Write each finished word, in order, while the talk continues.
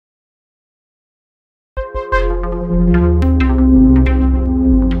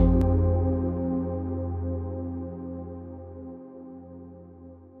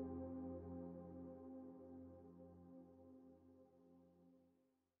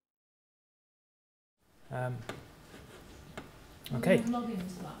Okay.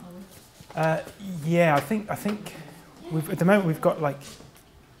 Logins for that, yeah, I think at the moment we've got like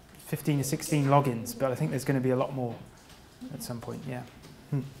 15 or 16 logins, but I think there's going to be a lot more at some point. Yeah.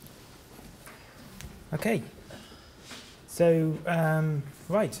 Okay. So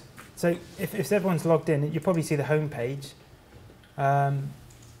right. So if everyone's logged in, you'll probably see the home page. And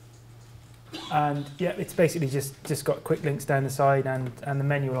yeah, it's basically just got quick links down the side and the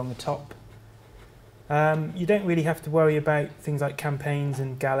menu along the top. You don't really have to worry about things like campaigns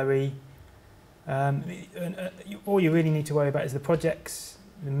and gallery. All you really need to worry about is the projects,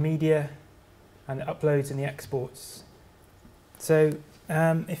 the media, and the uploads and the exports. So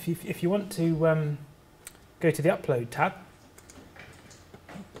if you want to go to the upload tab,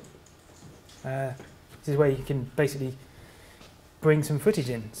 this is where you can basically bring some footage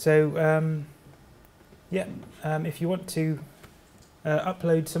in. So yeah, if you want to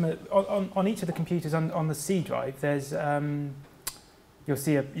upload some on each of the computers on the C drive, there's you'll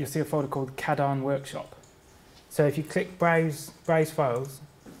see a folder called Cawte Workshop. So if you click browse files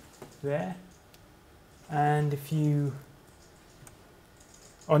there, and if you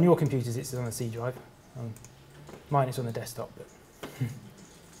on your computers it's on the C drive, mine is on the desktop. But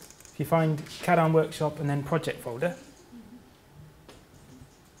if you find Cawte Workshop and then project folder,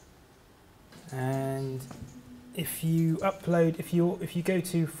 and if you upload, if you go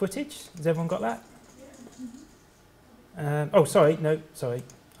to footage, has everyone got that? Oh, sorry, no, sorry,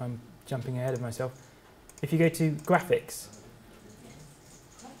 I'm jumping ahead of myself. If you go to graphics,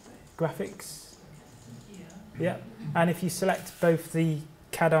 yeah, and if you select both the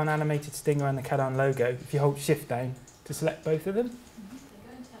Cawte animated stinger and the Cawte logo, if you hold Shift down to select both of them.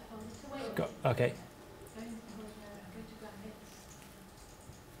 Okay.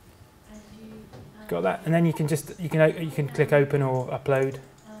 Got that, and then you can click open or upload,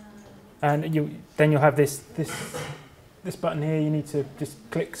 and then you'll have this button here. You need to just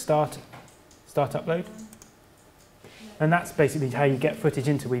click start upload, and that's basically how you get footage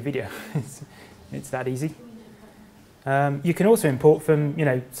into WeVideo. It's that easy. You can also import from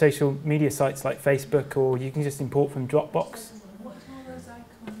social media sites like Facebook, or you can just import from Dropbox. What are those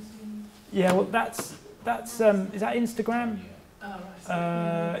icons? Yeah, well that's is that Instagram?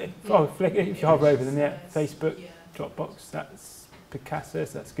 If you hover over them, yeah, Facebook, yeah. Dropbox, that's Picasso,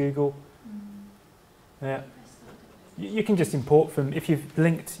 that's Google. Yeah, you can just import from, if you've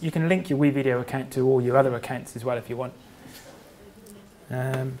linked, you can link your WeVideo account to all your other accounts as well if you want.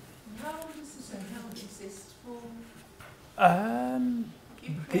 How does this account exist for?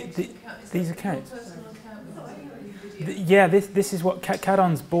 These accounts. Your personal account with WeVideo? Yeah, this is what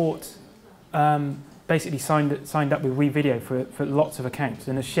Cawte's bought. Basically signed up with WeVideo for lots of accounts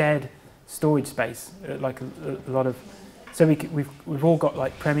and a shared storage space, like a lot of. So we've all got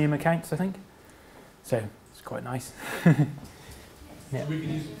like premium accounts, I think. So it's quite nice. Yeah. We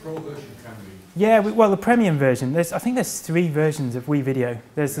can use the pro version, can we? Yeah, well the premium version. I think there's 3 versions of WeVideo.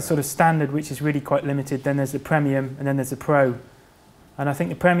 There's the sort of standard, which is really quite limited. Then there's the premium, and then there's the pro. And I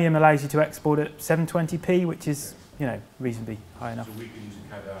think the premium allows you to export at 720p, which is reasonably high enough. So we can use the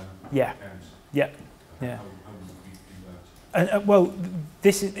Cawte Yeah. accounts. Yeah. Yeah. How would we do that? Well,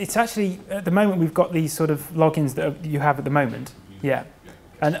 it's actually at the moment we've got these sort of logins that you have at the moment. Yeah,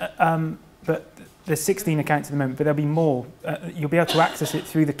 and but there's 16 accounts at the moment, but there'll be more. You'll be able to access it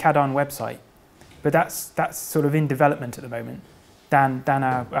through the Cawte website, but that's sort of in development at the moment. Dan,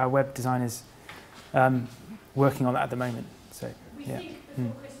 our web designer's working on that at the moment. So We yeah. think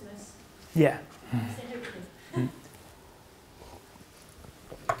before Christmas. Yeah. So hopefully.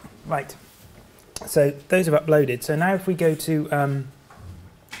 Right. So those have uploaded. So now if we go to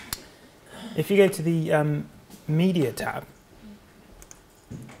the media tab,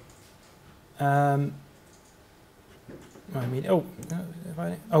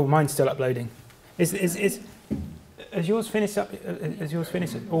 mine's still uploading. Is has yours finished up? Is yours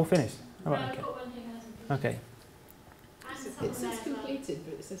finished? All finished? Oh, right, okay. Okay. It says completed,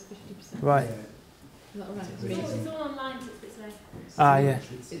 but it says 50%. Right. Is that all right? It's all online, so it's a bit slow. Ah, yeah.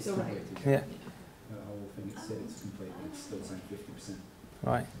 It's all right. Yeah. The whole thing, it said it's complete, but it's still saying 50%.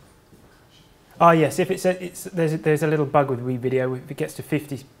 Right. Ah, yes. If it says there's a little bug with WeVideo. If it gets to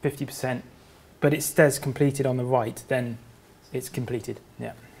 50%, but it says completed on the right, then it's completed.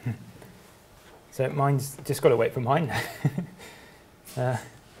 Yeah. So mine's just got to wait for mine. Should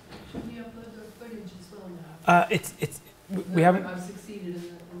we upload the footage as well now? We haven't. I've succeeded in the 2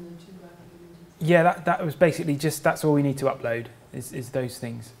 graphic images. Yeah, that was basically that's all we need to upload is those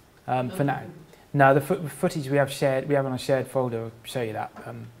things for now. No, the footage we have on a shared folder. I'll show you that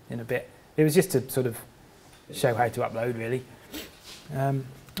in a bit. It was just to sort of show how to upload, really.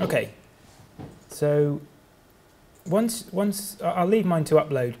 Okay, so once I'll leave mine to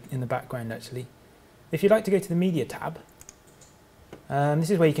upload in the background. Actually, if you'd like to go to the media tab,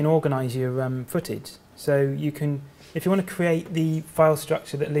 this is where you can organise your footage. So you can, if you want to create the file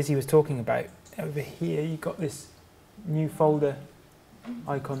structure that Lizzie was talking about, over here you've got this new folder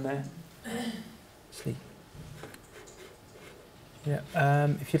icon there. Sleep. Yeah.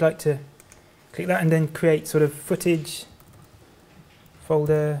 If you'd like to click that and then create sort of footage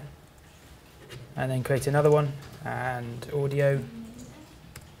folder, and then create another one, and audio,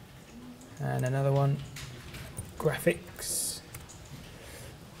 and another one, graphics,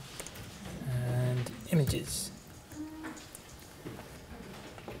 and images.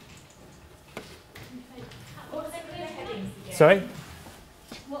 Sorry?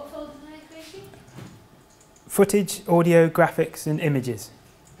 What folder are they creating? Footage, audio, graphics, and images.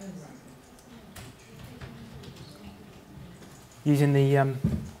 Using the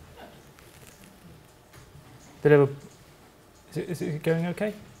little. Is it going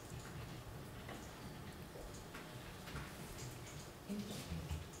okay?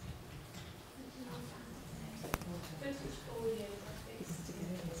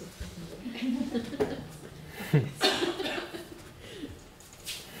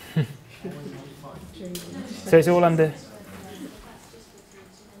 So it's all under.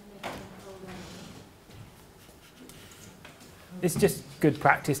 It's just good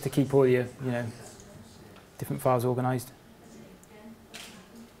practice to keep all your, different files organised.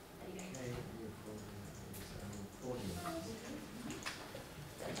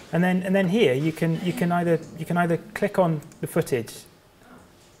 And then here you can either click on the footage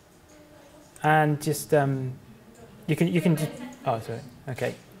and just you can just, oh sorry,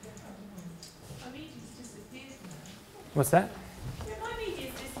 okay. What's that?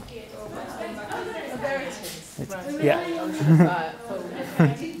 Yeah.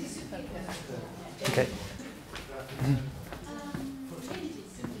 Okay.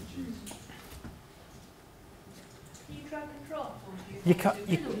 You can't.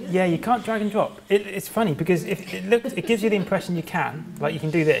 You can't drag and drop. It's funny because if it gives you the impression you can, like you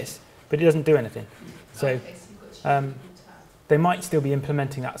can do this, but it doesn't do anything. So they might still be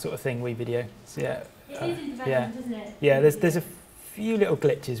implementing that sort of thing. WeVideo. So, yeah. It is in development, isn't it? Yeah. There's a few little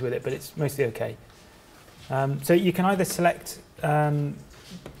glitches with it, but it's mostly okay. So you can either select the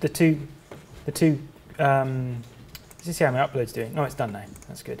two. Let's just see how my upload's doing. Oh, it's done now.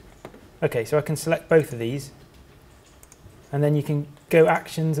 That's good. Okay, so I can select both of these, and then you can go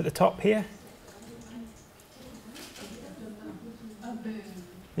actions at the top here.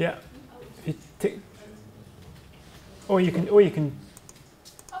 Yeah. If you tick, or you can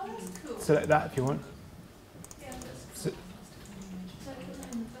select that if you want.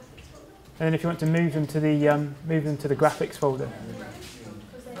 And then if you want to move them to the graphics folder.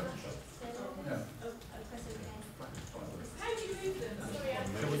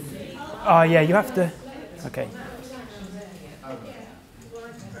 Oh yeah, you have to. Okay.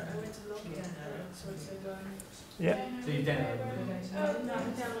 Yeah. So you download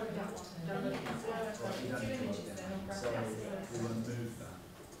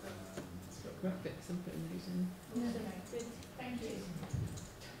Graphics and putting those in. Thank you.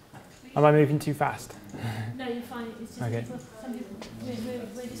 Am I moving too fast? No, you're fine. It's just Okay. some people,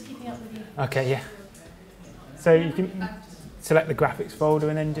 we're just keeping up with you. Okay, yeah. So you can select the graphics folder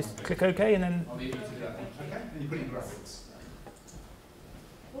and then just click OK, and then. I'll leave you to do that. Okay. And you put in graphics.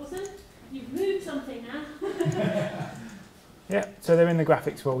 Awesome. You've moved something now. Yeah, so they're in the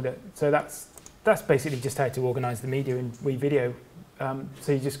graphics folder. So that's basically just how to organise the media in WeVideo.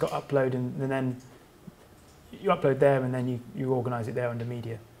 So you just got upload and then you upload there and then you organise it there under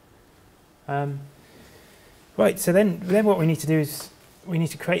media. Right, so then what we need to do is we need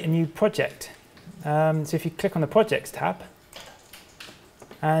to create a new project. So if you click on the Projects tab,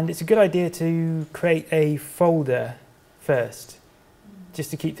 and it's a good idea to create a folder first, just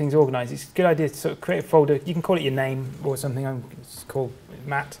to keep things organised. It's a good idea to sort of create a folder. You can call it your name or something. I'm just called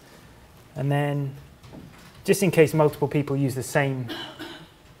Matt. And then, just in case multiple people use the same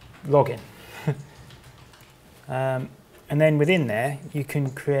login. And then within there, you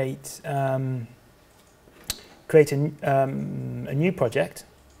can create a new project.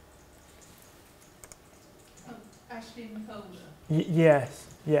 Oh, actually in the folder. Yes,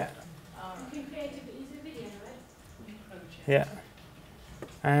 yeah, You can create it, but use a video, right? yeah.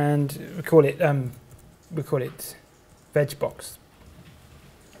 And we call it VegBox.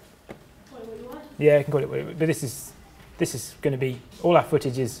 What you want? Yeah, you can call it whatever. But this is going to be all our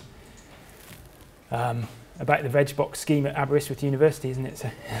footage is about the veg box scheme at Aberystwyth University, isn't it?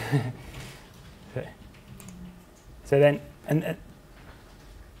 So then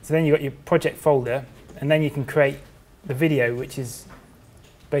so then you've got your project folder, and then you can create the video, which is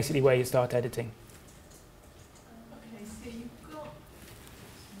basically where you start editing. Okay, so you've got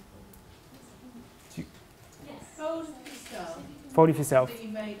Yes. folder for yourself. Folder for yourself. That you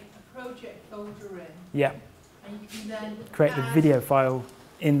make a project folder in, Yeah. and you can then Create the add- video file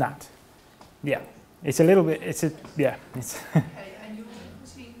in that. Yeah. It's a little bit. It's Okay, and you'll be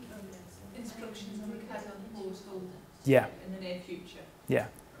putting instructions on the CAD on portal yeah. in the near future. Yeah.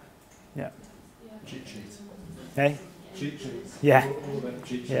 Cheat sheets. Hey. Cheat sheets. Yeah. All about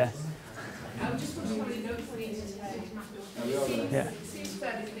cheat sheets. Yeah. I just want to know for you to take. No, we are there. Yeah. It seems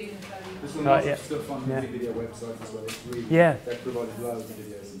fairly clean and fairly. This one Right, has yeah. stuff on the Yeah. WeVideo website as well. It's really, Yeah. they've provided loads of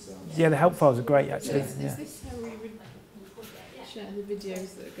videos themselves. Yeah. The help files are great, actually. Is Yeah. this how we would share the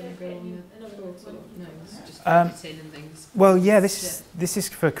videos that are going to go on the portal? No, it's just editing and things. Well, yeah. This is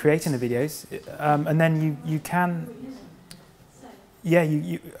for creating the videos, and then you can. Yeah.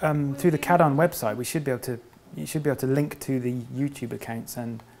 You through the CAD-on website, you should be able to link to the YouTube accounts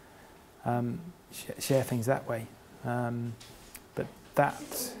and share things that way. But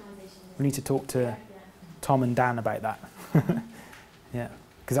that we need to talk to Tom and Dan about that. Yeah,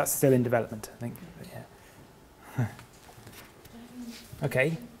 because that's still in development, I think. But yeah.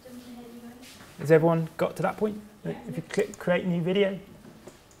 Okay. Has everyone got to that point? If you click create new video,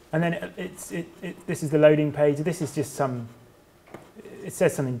 and then this is the loading page. This is just some. It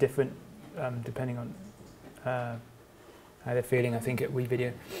says something different depending on how they're feeling, I think, at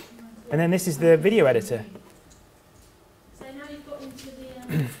WeVideo. And then this is the video editor. So now you've got into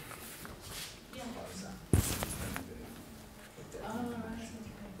the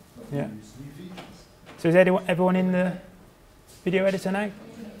Yeah. So is everyone in the video editor now?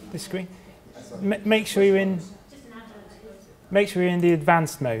 This screen. Make sure you're in. just an advert. Make sure you're in the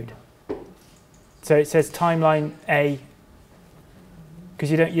advanced mode. So it says timeline A,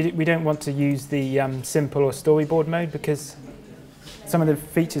 because we don't want to use the simple or storyboard mode because some of the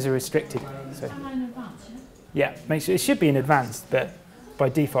features are restricted. So Timeline in advance, yeah, make sure it should be in advanced, but by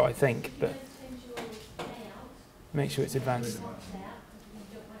default I think. But change your layout. make sure it's advanced.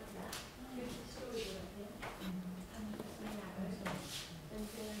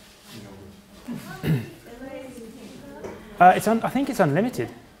 It's I think it's unlimited.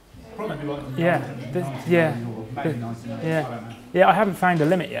 Probably like Yeah, yeah, maybe 99. yeah. I don't know. Yeah. I haven't found a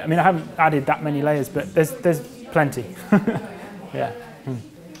limit yet. I mean, I haven't added that many layers, but there's plenty. Yeah.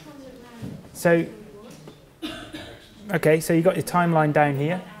 So, okay, so you've got your timeline down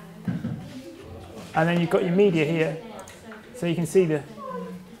here, and then you've got your media here. So you can see the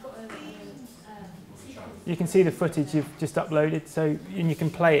footage you've just uploaded. So and you can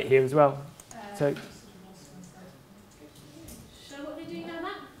play it here as well. So So what are we doing now,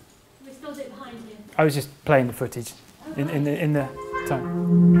 Matt? We're still a bit behind here. I was just playing the footage in the time. Okay, so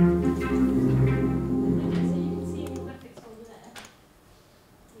you can see in your graphics folder there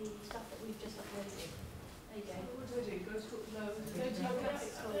the stuff that we've just uploaded. There you go. What do I do? Go to upload. Go to your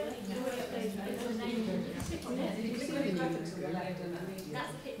graphics folder. You can already upload it. Click on the name. Click on it.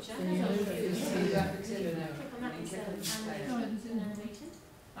 That's the picture. Click on that insert and animation.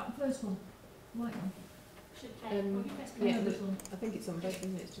 That first one, white one. Should play. Or you press play yeah, on the- this one. I think it's on both,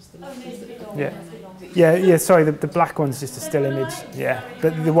 isn't it? It's just the Oh, no, it's a bit long. Yeah. That's a bit long. Yeah. Sorry, the black one's just a still image. Yeah,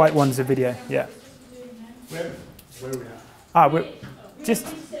 but the white one's a video. Yeah. Where are we at? Ah, we're just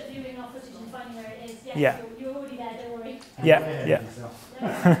We're just viewing our footage and finding where it is. Yes, Yeah. You're already there, don't worry. yeah.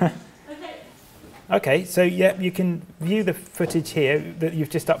 Okay. Okay, so yeah, you can view the footage here that you've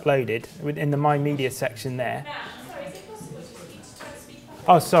just uploaded in the My Media section there. Now, sorry, is it possible just for you to try to speak up?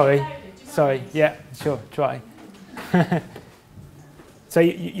 Oh, sorry. Yeah, sure, try. So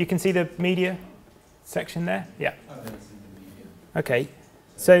you can see the media section there? Yeah. Okay,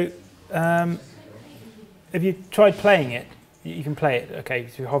 so have you tried playing it? You can play it, okay,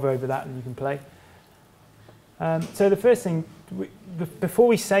 so you hover over that and you can play. So the first thing, before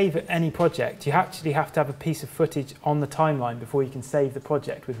we save any project, you actually have to have a piece of footage on the timeline before you can save the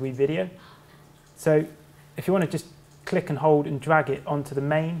project with WeVideo. So if you want to just click and hold and drag it onto the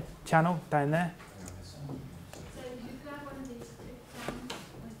main channel down there. So you grab one of these, click down.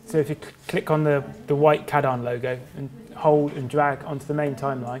 So if you click on the white CAD-on logo and hold and drag onto the main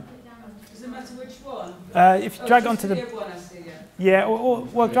timeline. Does it matter which one? If you drag onto the... one I see, yeah. Yeah,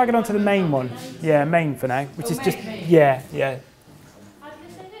 well, drag it onto the main one. Yeah, main for now, which is just... Yeah. How do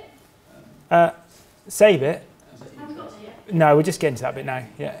you save it? Save it. Haven't got it No, we're just getting to that bit now.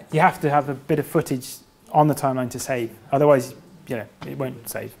 Yeah, you have to have a bit of footage on the timeline to save. Otherwise, you know, it won't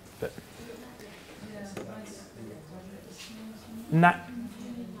save. But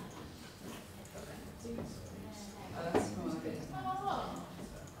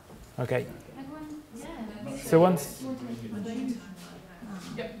okay. So once.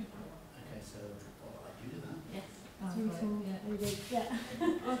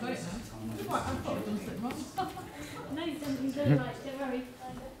 No, you've done it right, don't worry.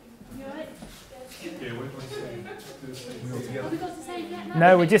 You alright? Have we got to save yet?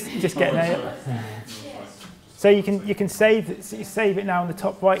 No, we're just getting there. So you can save it now on the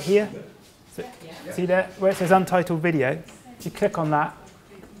top right here. So, see there where it says untitled video. If you click on that,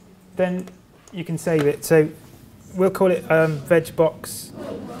 then you can save it. So we'll call it vegbox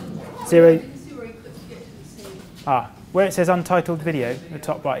 0. Where it says untitled video, the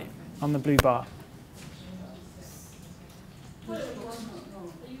top right on the blue bar.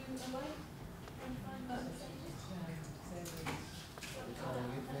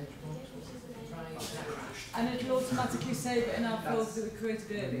 And it'll automatically save it in our folder that we created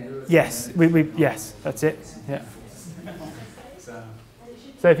earlier? Yes, yes, that's it. Yeah.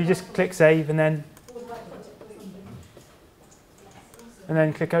 So if you just click save and then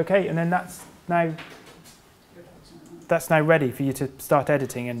click OK, and then that's now ready for you to start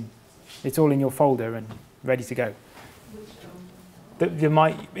editing, and it's all in your folder and ready to go. You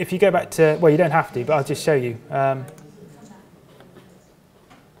might, if you go back to, well, you don't have to, but I'll just show you.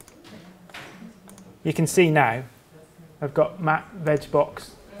 You can see now I've got map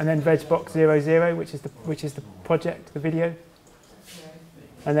vegbox and then vegbox 00, which is the project, the video,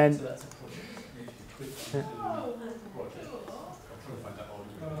 and then. Yeah.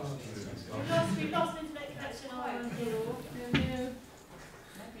 We've lost internet connection around here.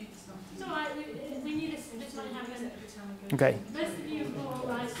 It's alright, we knew this might happen. Okay. Most of you have got all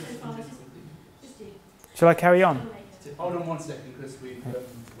right so far, just do. Shall I carry on? Hold on 1 second, because we've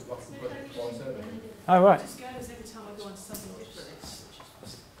lost the budget for our survey. Oh, right. Just goes every time I go on to something different.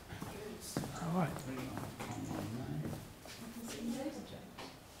 Oh, right.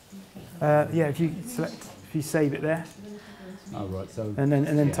 Yeah, if you save it there. Oh, right, so. And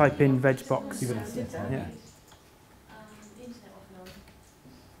then type in vegbox. Yeah.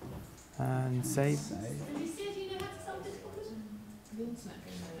 And save.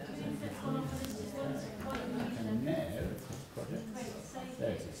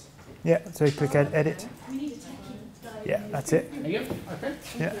 Yeah, so you click edit. Yeah, that's it. There you go. Okay.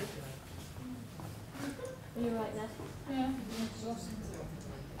 Yeah. Are you right there? Yeah.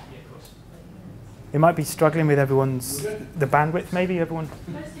 It might be struggling with the bandwidth, maybe everyone.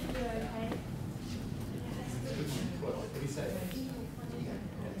 Most of you are okay.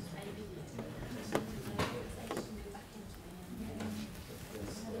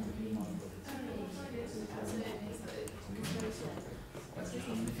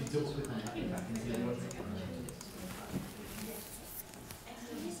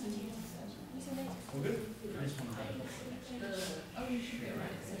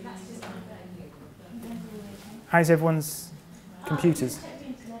 How's everyone's computers? Yeah,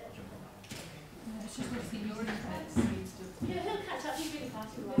 he'll catch up. He's really fast.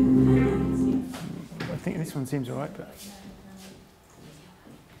 I think this one seems all right, but.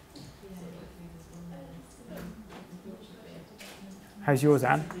 How's yours,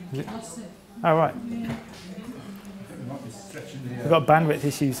 Anne? Is it? Oh, right. We've got bandwidth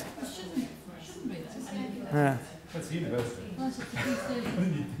issues. Yeah. That's university.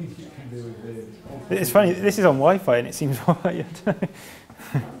 It's funny, this is on Wi-Fi and it seems all right. So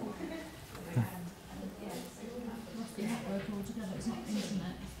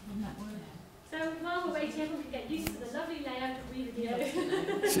while we're waiting, everyone can get used to the lovely layout of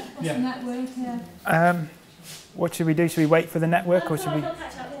WeVideo. Yeah. Network, What should we do? Should we wait for the network or should we?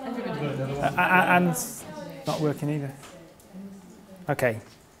 Anne's not working either. Okay.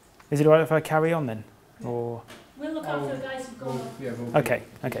 Is it all right if I carry on then? Or? We'll look after the guys who've gone. Okay.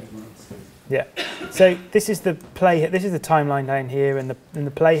 Okay. Yeah. So this is the play. This is the timeline down here, and the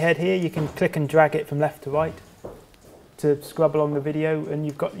playhead here. You can click and drag it from left to right to scrub along the video, and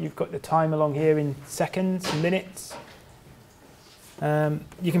you've got the time along here in seconds, minutes.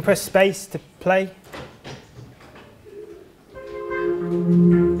 You can press space to play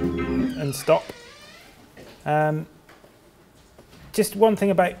and stop. Just one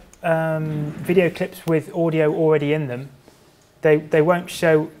thing about video clips with audio already in them, they won't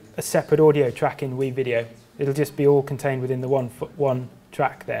show a separate audio track in WeVideo. It'll just be all contained within the one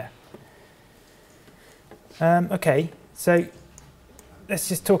track there. Okay, so let's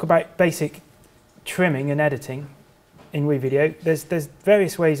just talk about basic trimming and editing. in WeVideo, there's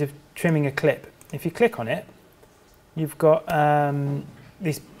various ways of trimming a clip. If you click on it, you've got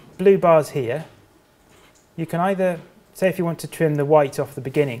these blue bars here. You can either, say if you want to trim the white off the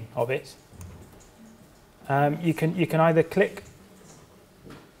beginning of it, you can either click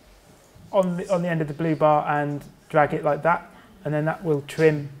on the end of the blue bar and drag it like that, and then that will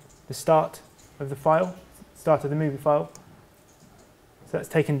trim the start of the file, start of the movie file. So that's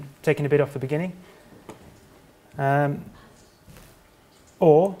taken a bit off the beginning.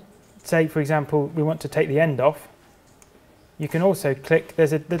 Or, say for example, we want to take the end off. You can also click,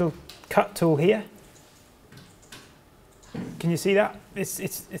 there's a little cut tool here. Can you see that? It's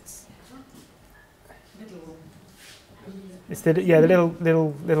the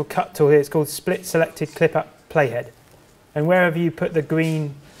little cut tool here. It's called Split Selected Clip Up Playhead. And wherever you put the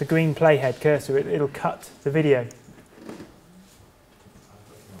green playhead cursor, it'll cut the video.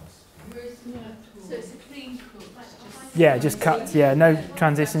 So it's a clean cut. Yeah, just cut. Yeah, no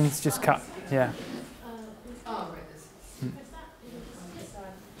transitions, just cut. Yeah. Oh,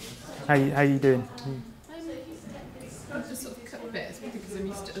 right. How you doing? I've just sort of cut bits because I'm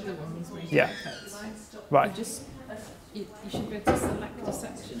used to other ones where you Yeah. don't cut. Right. You should be able to select a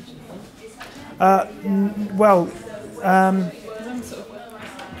section, shouldn't you? Well, Because I'm sort of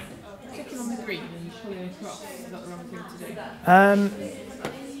clicking on the green and pulling across. Is that the wrong thing to do?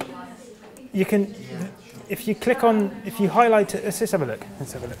 you can, if you click on, if you highlight it, let's just have a look.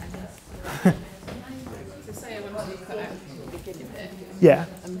 Let's have a look. So say I wanted to cut out the beginning bit. Yeah.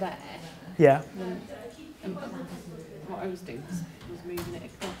 And there. Yeah. What I was doing was moving it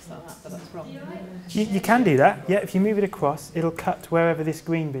across like that, but that's wrong. You can do that. Yeah. If you move it across, it'll cut wherever this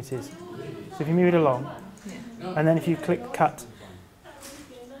green bit is. So if you move it along, and then if you click cut,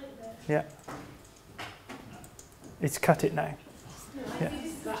 yeah, it's cut it now. Yeah.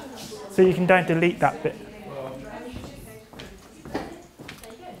 So you can don't delete that bit.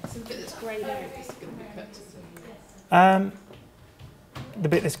 So the bit that's greyed out is going to be cut. The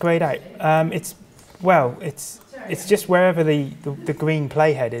bit that's greyed out. It's just wherever the green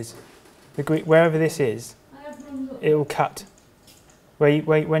playhead is. Wherever this is, it will cut.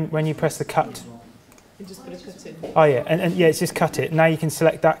 When you press the cut. You just put a cut in. Oh yeah, and yeah, it's just cut it. Now you can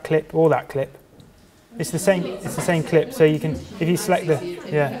select that clip or that clip. It's the same. It's the same clip. So you can, if you select the,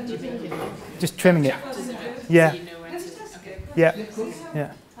 yeah, just trimming it. Yeah. Yeah.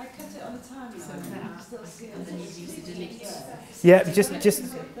 Yeah. I cut it on the time, so And then you use the delete. Yeah. Just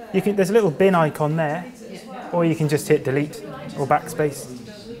you can. There's a little bin icon there, or you can just hit delete or backspace.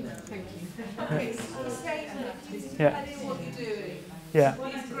 Yeah. Yeah.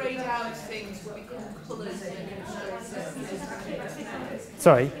 these greyed out things will become colours.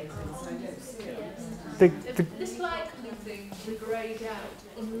 Sorry. This light colour thing, the greyed out,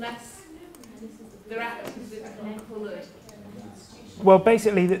 unless they're actively become coloured. Well,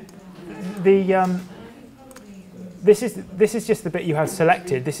 basically, this is just the bit you have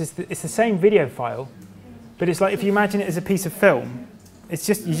selected. It's the same video file, but it's like if you imagine it as a piece of film. It's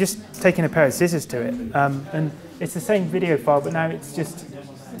just you're just taking a pair of scissors to it, and it's the same video file, but now it's just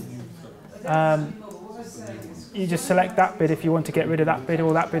you just select that bit if you want to get rid of that bit,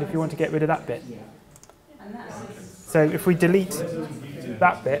 or that bit if you want to get rid of that bit. So if we delete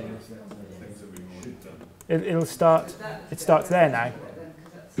that bit, it'll start. It starts there now.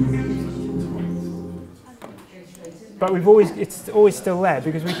 But it's always still there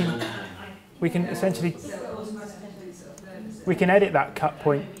because we can essentially we can edit that cut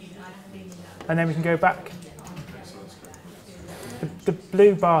point, and then we can go back. The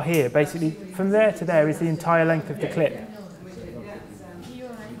blue bar here, basically, from there to there is the entire length of the clip.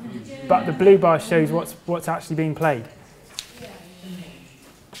 But the blue bar shows what's actually being played.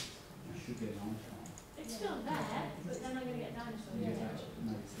 It's still there, but then I'm going to get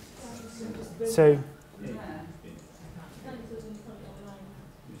dinosaurs. So,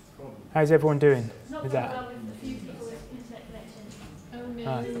 how's everyone doing with that? Well, with a few people with internet connection. Oh no.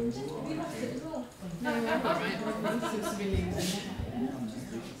 Ah. No, I'm alright. I'm supposed to be losing it.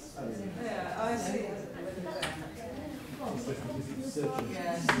 Yeah, I see.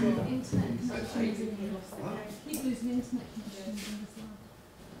 Keep losing internet connection as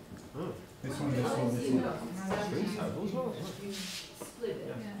well. This one. Split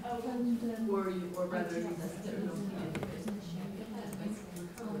it. And, Or rather, you left it alone.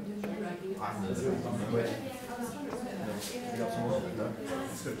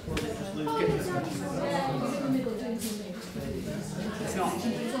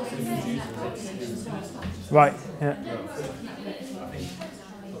 Right. Yeah.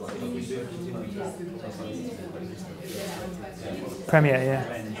 Premiere. Yeah.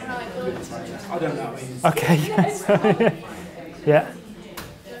 I don't know. Okay. Yeah.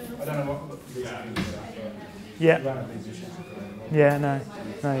 I don't know what the reason is for that, but Yeah. one of these issues. Yeah. No.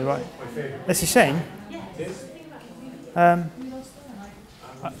 No. You're right. It's a shame.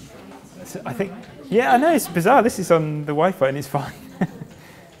 I think. Yeah. I know it's bizarre. This is on the Wi-Fi and it's fine.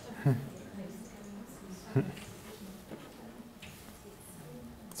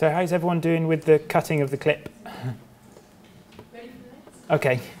 So how's everyone doing with the cutting of the clip?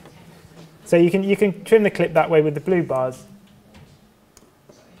 Okay. So you can trim the clip that way with the blue bars,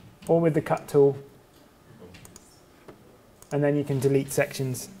 or with the cut tool, and then you can delete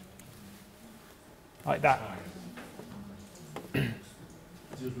sections like that.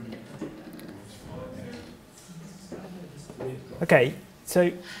 Okay.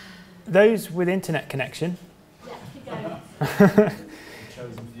 So those with internet connection.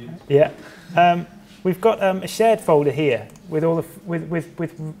 Yeah, we've got a shared folder here with all the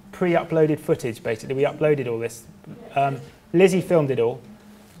with pre-uploaded footage. Basically, we uploaded all this. Lizzie filmed it all.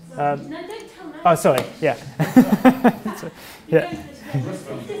 No, don't tell me. Oh, sorry. Yeah. So, yeah.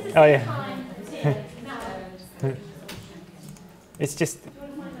 Oh, yeah. It's just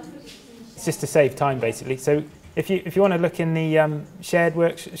to save time, basically. So if you want to look in the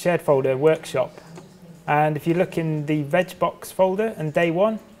shared folder workshop, and if you look in the veg box folder and day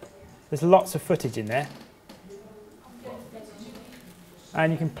one, there's lots of footage in there,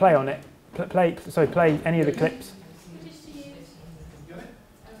 and you can play on it. Play any of the clips.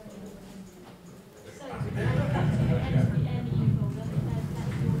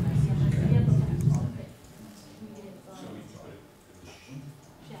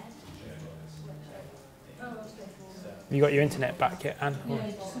 You got your internet back yet, Anne? Yeah,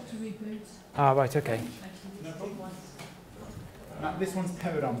 you just have to reboot. Ah, right, okay. This one's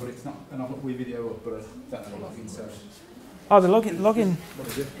powered on, but it's not, and I've got WeVideo up, but I don't know the login, so. Oh, the login. What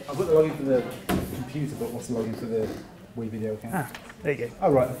is it? I've got the login for the computer, but what's the login for the WeVideo account? Ah, there you go.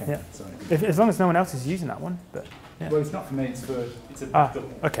 Oh, right, okay. Yeah. Sorry. As long as no one else is using that one, but yeah. Well, it's not for me, it's a Ah,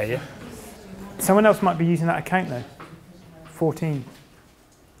 backup. okay, yeah. Someone else might be using that account though. 14.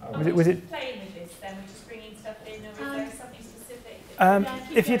 Was it? Playing with this then, we're just bringing stuff in, or is there something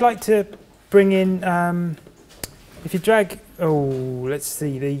specific? If you'd like to bring in, if you drag, let's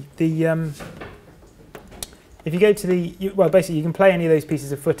see, if you go to well, basically you can play any of those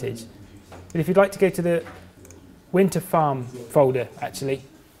pieces of footage, but if you'd like to go to the Winter Farm folder, actually,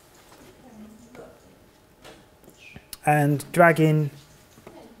 and drag in,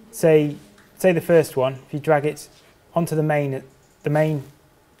 say the first one, if you drag it onto the main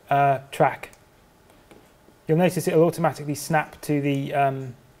track, you'll notice it'll automatically snap to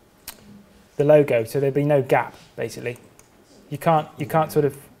the logo, so there'll be no gap. Basically, you can't sort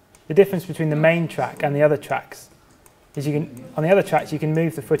of. The difference between the main track and the other tracks is on the other tracks you can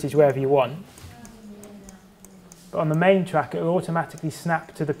move the footage wherever you want, but on the main track it will automatically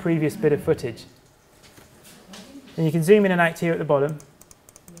snap to the previous bit of footage. And you can zoom in and out here at the bottom.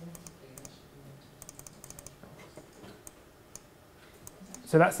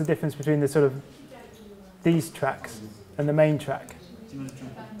 So that's the difference between the sort of these tracks and the main track.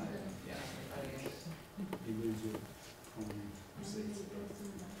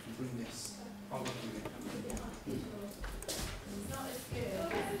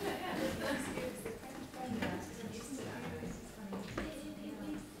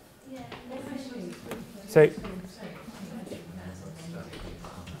 So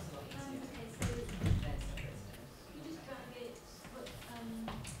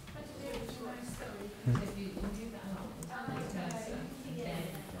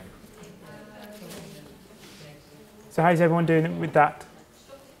So how's everyone doing with that?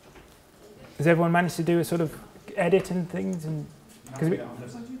 Has everyone managed to do a sort of edit and things? And yeah.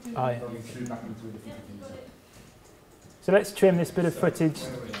 So let's trim this bit of footage,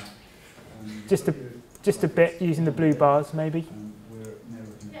 just a bit using the blue bars, maybe.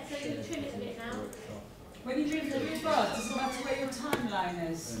 Yeah, so you trim it a bit now. When you do the blue bars, does it matter where your timeline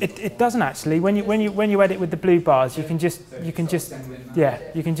is? It doesn't actually. When you edit with the blue bars, you can just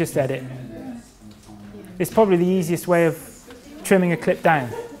edit. It's probably the easiest way of trimming a clip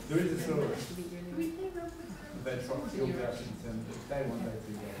down. There is a story. You'll be able to determine if they want day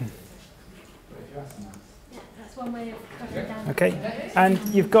 2 days. But if you ask them, Yeah, that's one way of cutting down. Okay, and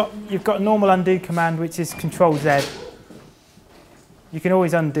you've got normal undo command, which is Control Z. You can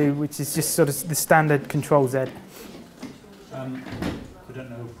always undo, which is just sort of the standard Control Z. I don't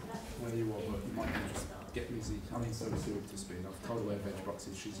know where you are, but you might just get Lizzie. I mean, so Sue up to speed. I've told her where veg box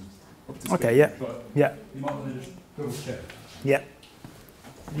is. She's up to speed. Okay, yeah, But yeah, you might want to just double check. yeah.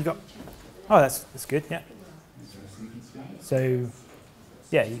 You got. Oh, that's good. Yeah. So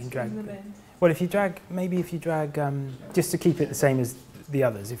Yeah, you can drag. Bring them in. Well, if you drag, just to keep it the same as the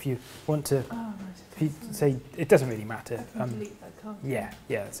others, if you want to, Oh, right. if you say, it doesn't really matter. I can delete that, can't I? Yeah,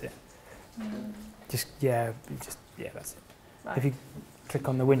 that's it. Mm. Yeah, that's it. Right. If you click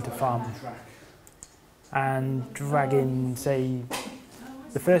on the winter farm and drag in, say,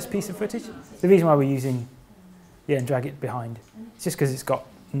 the first piece of footage, the reason why we're using, and drag it behind, it's just because it's got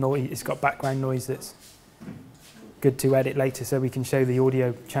noise, it's got background noise that's good to edit later, so we can show the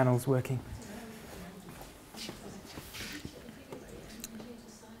audio channels working.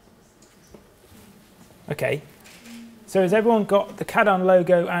 Okay, so has everyone got the Cawte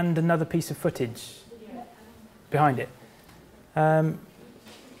logo and another piece of footage behind it?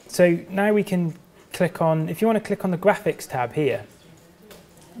 So now we can click on, if you want to click on the graphics tab here,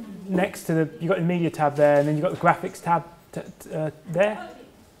 next to you've got the media tab there, and then you've got the graphics tab there.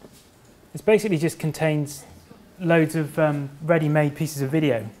 It basically just contains loads of ready-made pieces of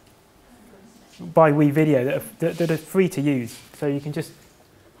video by WeVideo that are free to use. So you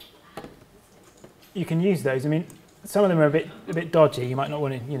can use those. I mean, some of them are a bit dodgy. You might not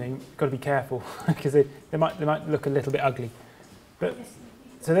want to, you've got to be careful because they might look a little bit ugly. But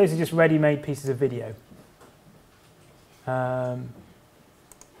so those are just ready-made pieces of video. So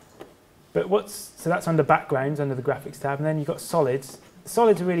that's under backgrounds, under the graphics tab, and then you've got solids.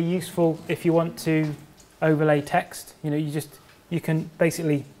 Solids are really useful if you want to overlay text. You can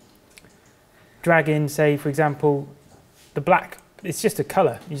basically drag in, say, for example, the black. It's just a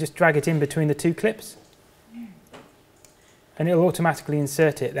color. You just drag it in between the two clips, and it'll automatically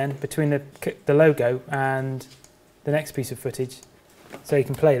insert it then between the logo and the next piece of footage. So you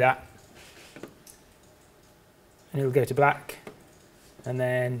can play that, and it'll go to black, and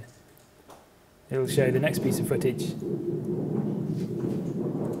then it'll show the next piece of footage.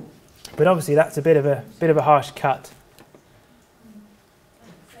 But obviously that's a bit of a harsh cut.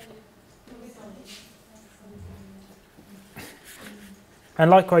 And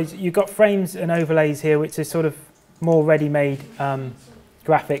likewise, you've got frames and overlays here, which are sort of more ready-made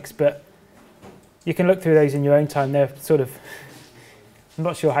graphics, but you can look through those in your own time. They're sort of, I'm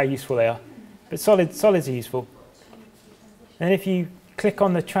not sure how useful they are, but solids are useful. And if you click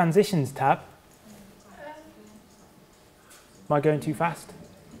on the transitions tab, am I going too fast?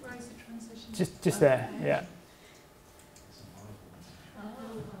 Where is the transition? Just there, yeah.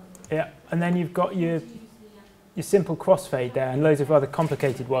 Yeah, and then you've got your simple crossfade there and loads of other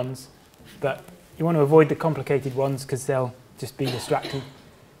complicated ones, but you want to avoid the complicated ones because they'll just be distracting.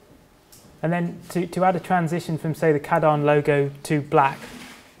 And then to add a transition from, say, the Cawte logo to black,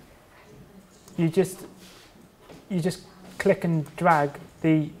 you just click and drag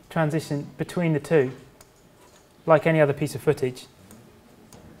the transition between the two, like any other piece of footage.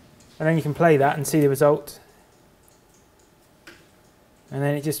 And then you can play that and see the result. And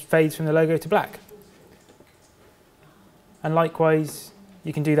then it just fades from the logo to black. And likewise,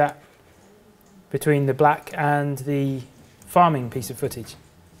 you can do that between the black and the farming piece of footage.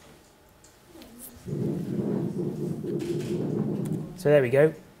 So there we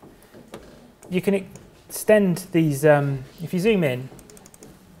go. You can extend these, if you zoom in,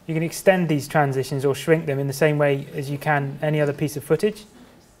 you can extend these transitions or shrink them in the same way as you can any other piece of footage.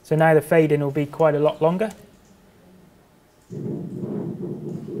 So now the fade in will be quite a lot longer.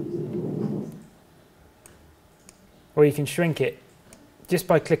 Or you can shrink it just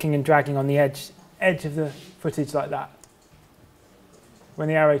by clicking and dragging on the edge of the footage like that. When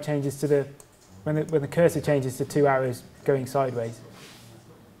the arrow changes to when the cursor changes to 2 arrows going sideways.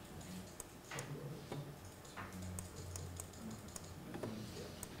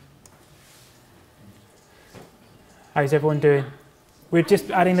 How's everyone doing? We're just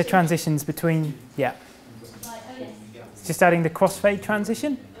adding the transitions between, yeah. Just adding the crossfade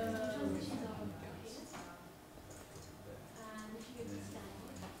transition.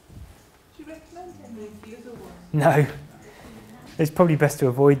 Do you recommend any of the other ones? No. It's probably best to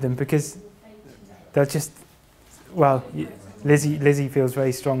avoid them because they'll just, well, Lizzie feels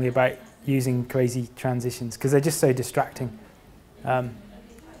very strongly about using crazy transitions because they're just so distracting.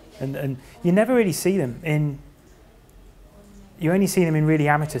 And you never really see them in, you only see them in really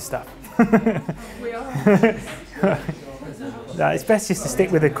amateur stuff. We are. It's best just to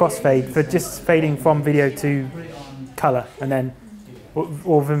stick with a crossfade for just fading from video to colour and then,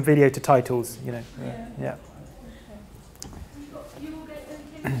 or from video to titles, yeah.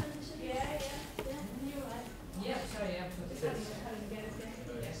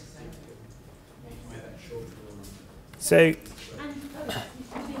 So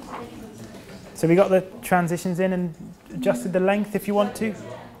we got the transitions in and adjusted the length if you want to.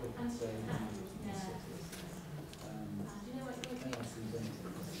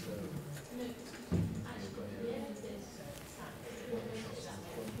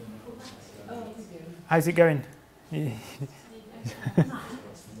 How's it going? Does that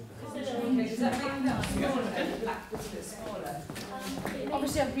make that smaller and the black bit a bit smaller?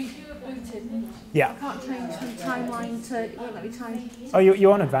 Obviously, I've rebooted. Yeah. I can't change from timeline to. It won't let me time. Oh,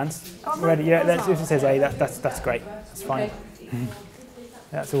 you're on advanced. Oh, am I? Ready? Yeah. What's If that? it says A, that's great. That's fine. Okay.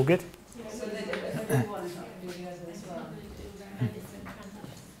 That's all good. So they do everyone is not doing the other as well.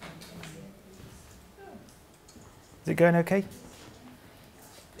 Is it going okay?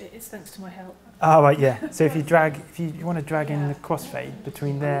 It's thanks to my help. Oh, right, yeah. So if you want to drag in the crossfade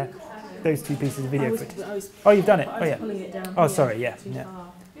between those two pieces of video footage. Oh, you've done it. Oh, yeah. Pulling it down. Oh, sorry, yeah. Too Yeah.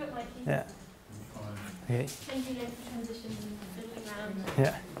 far. Yeah. Okay. Changing over transition and fiddling around.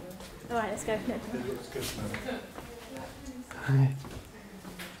 Yeah. All right, let's go.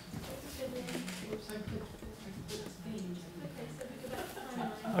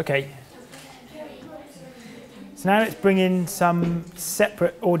 Okay. So now let's bring in some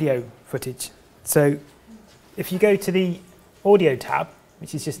separate audio footage. So if you go to the audio tab,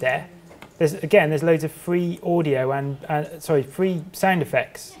 which is just there, there's loads of free audio and free sound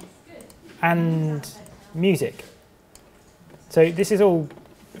effects and music. So this is all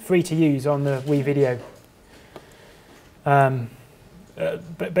free to use on the WeVideo.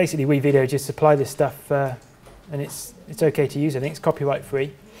 But basically WeVideo just supply this stuff and it's okay to use. I think it's copyright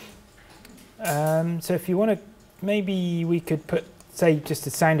free. So if you want to, maybe we could put, say, just a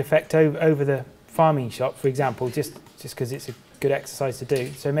sound effect over the farming shot, for example, just because it's a good exercise to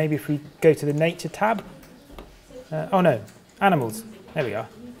do. So maybe if we go to the nature tab, oh no, animals, there we are.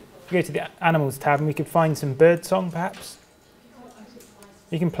 We go to the animals tab and we could find some bird song perhaps.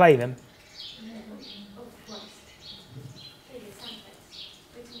 You can play them.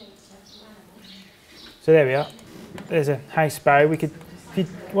 So there we are. There's a house sparrow. We could, if you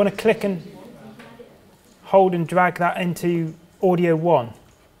want to click and hold and drag that into audio 1.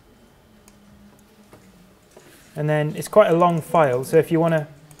 And then it's quite a long file, so if you want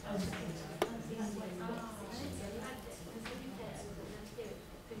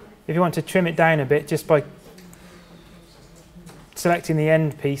to trim it down a bit just by selecting the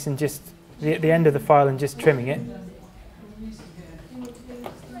end piece and just the end of the file and just trimming it.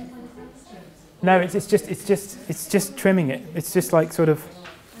 No, it's just trimming it. It's just like sort of,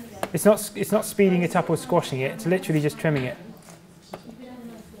 it's not speeding it up or squashing it. It's literally just trimming it.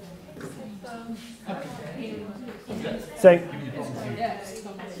 So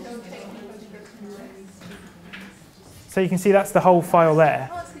you can see that's the whole file there.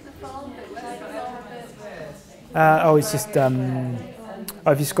 It's just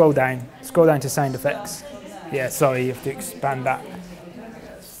if you scroll down to sound effects. Yeah, sorry, you have to expand that.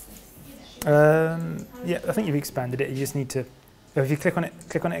 Yeah, I think you've expanded it. You just need to, if you click on it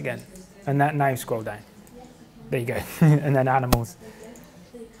again, and now scroll down. There you go, and then animals,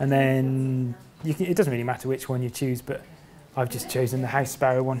 and then it doesn't really matter which one you choose, but I've just chosen the house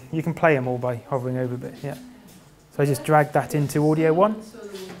sparrow one. You can play them all by hovering over a bit. Yeah. So I just drag that into audio 1. Do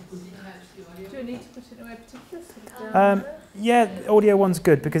you need to put it in a particular? Yeah, audio 1's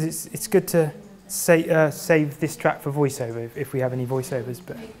good because it's good to save this track for voiceover if we have any voiceovers.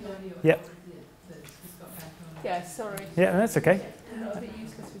 But yeah. Yeah, sorry. Yeah, that's okay. A bit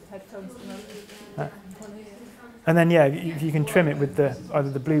useless with headphones at the moment. And then yeah, if you can trim it with either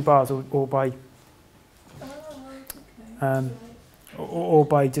the blue bars or by or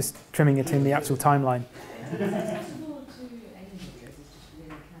by just trimming it in the actual timeline.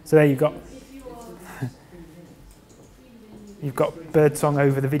 So there you've got birdsong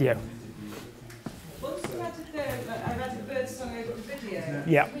over the video. Once you I've added birdsong over the video.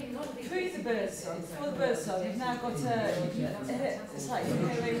 Yeah. Through the birdsong, for the birdsong, you've now got it's like you're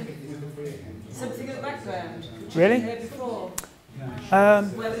hearing something in the background. Which Really? you heard before.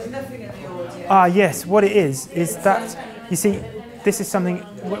 Where there's nothing in the audio. Yes, what it is that, you see, this is something,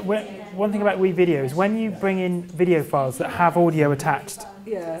 one thing about WeVideo is when you bring in video files that have audio attached,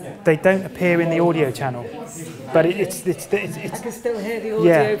 they don't appear in the audio channel, but it's I can still hear the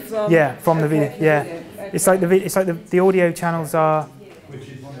audio from the video. Yeah, okay. It's like the audio channels are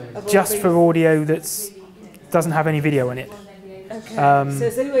just for audio that doesn't have any video in it. Okay. So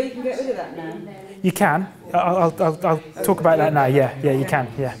is there any way you can get rid of that now? You can. I'll talk about that now. Yeah, you can.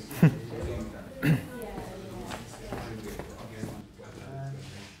 Yeah.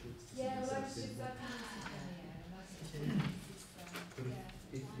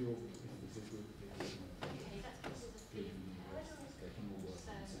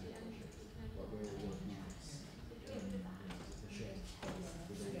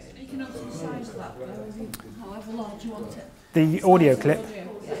 You can also size that however large you want it. The audio clip.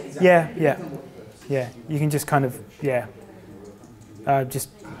 Yeah. You can just kind of just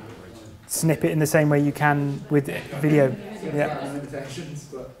snip it in the same way you can with video. Yeah. Limitations,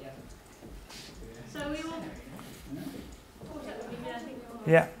 but So we will pause that with me, I think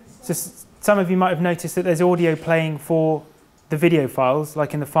we'll Yeah. So some of you might have noticed that there's audio playing for the video files,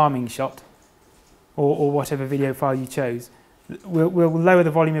 like in the farming shot, or whatever video file you chose. We'll lower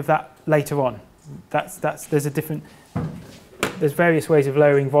the volume of that later on. There's various ways of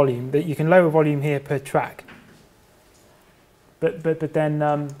lowering volume. That you can lower volume here per track. But then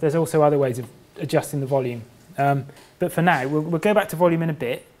there's also other ways of adjusting the volume. But for now, we'll go back to volume in a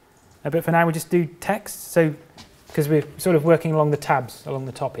bit. But for now, we'll just do text. So because we're sort of working along the tabs along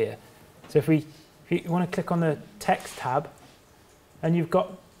the top here. So if you want to click on the text tab, and you've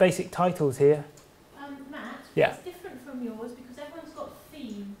got basic titles here. Matt, Yeah. it's different from yours because everyone's got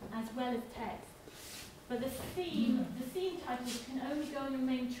theme as well as text. But the theme titles can only go on your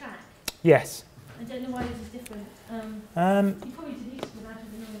main track. Yes. I don't know why this is different. You probably deleted them out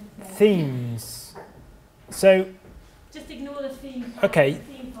of the normal Themes. So just ignore the theme. Okay. The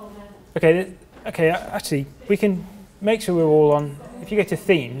theme folder. okay. Actually, we can make sure we're all on. If you go to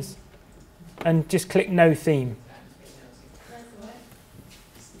themes, and just click no theme.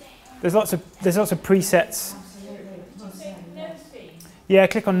 There's lots of presets. No theme. Yeah,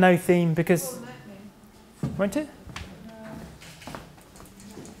 click on no theme because won't it?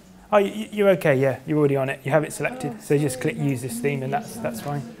 Oh, you're okay. Yeah, you're already on it. You have it selected, so you just click use this theme, and that's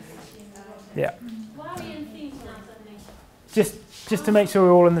fine. Yeah. Why are we in themes now suddenly? Just to make sure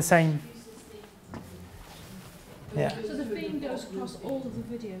we're all in the same. Yeah. So the theme goes across all of the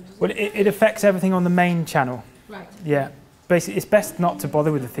videos? Well, it affects everything on the main channel. Right. Yeah. Basically, it's best not to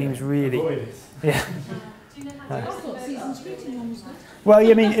bother with the themes, really. Yeah. Do you know how I to thought season's greeting one was good. Well,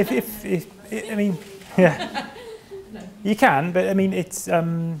 I mean, yeah. You can, but I mean, it's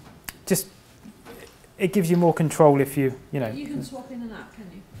just it gives you more control if you know. You can swap in and out, can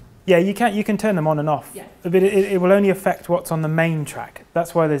you? Yeah, you can. You can turn them on and off. Yeah. But it will only affect what's on the main track.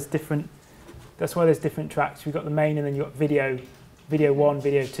 That's why there's different. That's why there's different tracks. We've got the main, and then you've got video 1,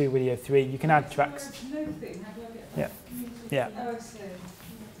 video 2, video 3. You can add tracks. Yeah. Yeah.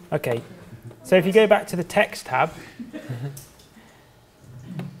 Okay. So if you go back to the text tab,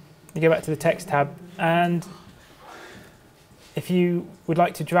 and if you would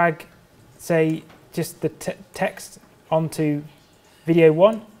like to drag, say, just the text onto video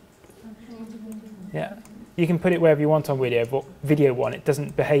 1, yeah, you can put it wherever you want on video. But video 1, it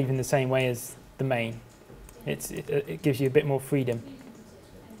doesn't behave in the same way as the main. It gives you a bit more freedom.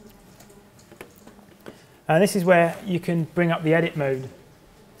 And this is where you can bring up the edit mode.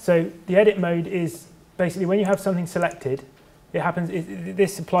 So the edit mode is basically when you have something selected,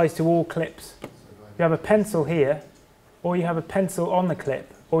 this applies to all clips. You have a pencil here, or you have a pencil on the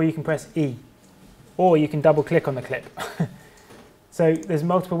clip, or you can press E, or you can double click on the clip. So there's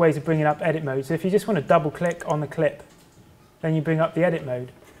multiple ways of bringing up edit mode. So if you just want to double click on the clip, then you bring up the edit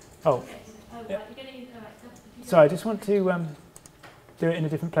mode. Oh, yeah. Sorry, I just want to do it in a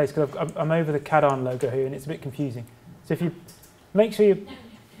different place because I'm over the Cawte logo here and it's a bit confusing. So if you make sure you've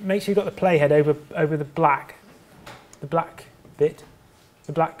got the playhead over the black bit,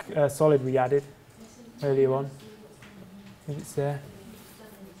 the black solid we added earlier on. If it's there.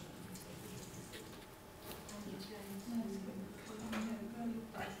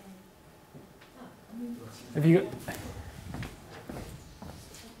 Have you got?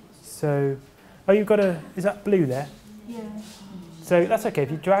 So, oh, you've got is that blue there? Yeah. So that's okay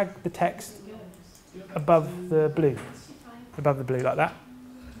if you drag the text above the blue like that.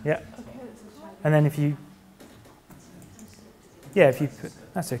 Yeah. And then if you put,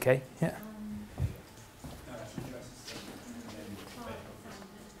 that's okay. Yeah.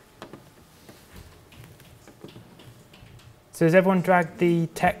 So has everyone dragged the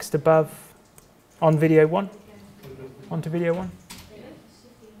text above on video 1? Onto video 1?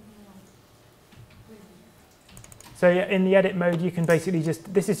 So yeah, in the edit mode, you can basically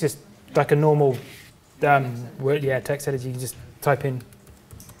this is just like a normal text editor. You can just type in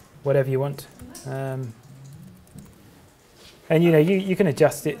whatever you want. And you can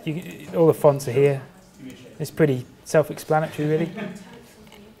adjust it. All the fonts are here. It's pretty self-explanatory, really.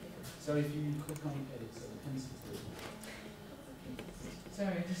 So if you click on edit, so the pencil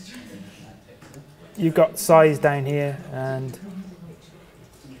Sorry, just You've got size down here, and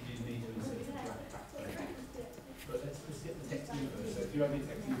but let's get the text in first. So if you have your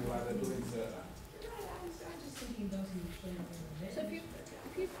text, you will add a little insert that. So if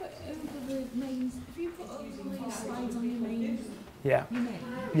you put over the mains, if you put over the slides on your main, yeah,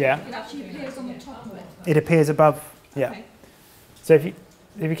 it actually appears on the top of it. it appears above. Yeah. Okay. So if you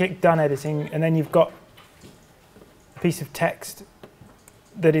click done editing, and then you've got a piece of text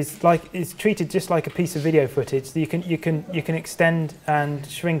that is like it's treated just like a piece of video footage. So you can extend and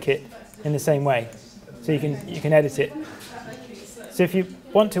shrink it in the same way. So you can edit it. So if you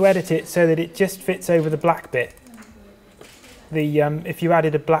want to edit it so that it just fits over the black bit, if you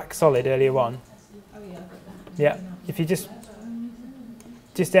added a black solid earlier on, yeah, if you just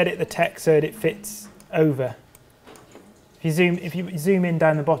edit the text so that it fits over. If you zoom in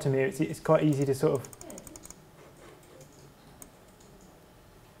down the bottom here, it's quite easy to sort of.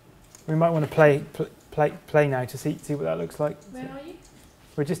 We might want to play now to see what that looks like. Where are you?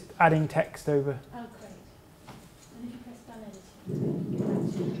 We're just adding text over. Oh, great. And if you press done edit.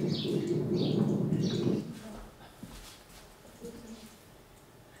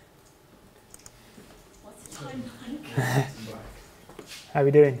 What's the time like? How are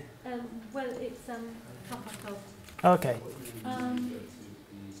we doing? Well, it's 12:30. Okay.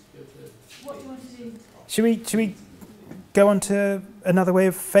 What do you want to do? Should we go on to another way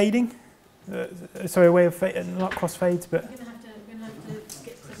of fading? Sorry, a way of not crossfades, but. We're gonna have to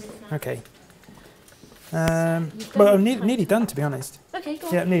skip to this now. Okay. Well, I'm nearly done, to be honest. Okay, go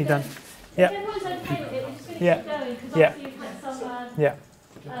on. Yeah, I'm nearly done. Yeah. If everyone's okay with it, we're just going to Yeah. keep going because Yeah. obviously you've had some Yeah.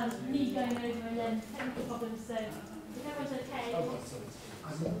 me going over and then technical problems. So if everyone's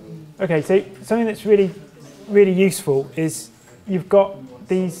okay. Okay, so something that's really useful is you've got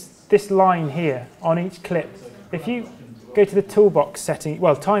this line here on each clip. If you go to the toolbox setting,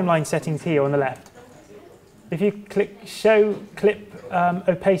 well, timeline settings here on the left, if you click show clip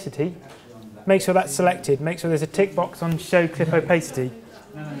opacity, make sure that's selected. Make sure there's a tick box on show clip opacity.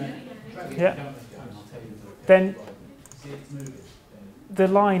 Yeah. Then the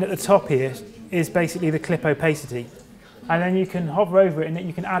line at the top here is basically the clip opacity. And then you can hover over it and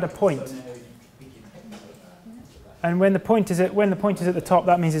you can add a point. And when the point is at the top,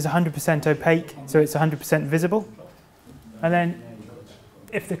 that means it's 100% opaque, so it's 100% visible. And then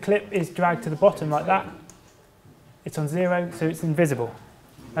if the clip is dragged to the bottom like that, it's on 0, so it's invisible.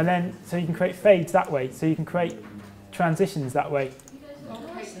 And then so you can create fades that way, so you can create transitions that way.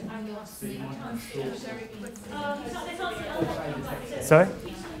 Sorry?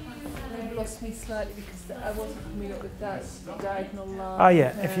 You've lost me slightly because I wasn't coming up with that diagonal line. Oh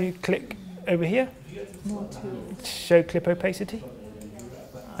yeah, if you click over here, show clip opacity,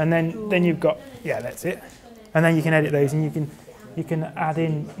 and then you've got, yeah, that's it. And then you can edit those, and you can add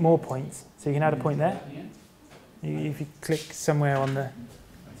in more points. So you can add a point there. If you click somewhere on the,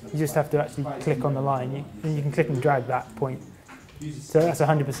 you just have to actually click on the line. You can click and drag that point. So that's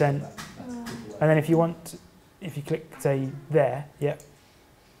 100%. And then if you click, say, there, yeah.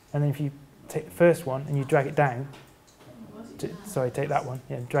 And then if you take the first one and you drag it down, take that one,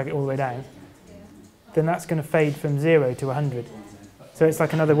 yeah, drag it all the way down, then that's going to fade from 0 to 100. So it's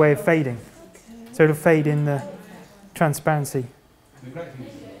like another way of fading. So it'll fade in the transparency.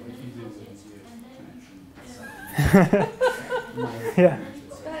 Yeah.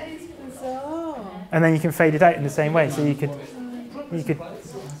 That is bizarre. And then you can fade it out in the same way. So you could,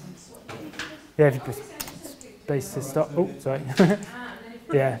 yeah, if you press space to stop. Oh, sorry.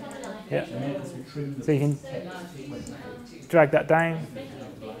 Yeah. So you can drag that down,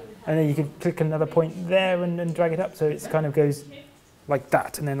 and then you can click another point there and drag it up. So it kind of goes like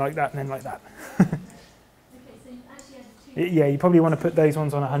that, and then like that, and then like that. Yeah, you probably want to put those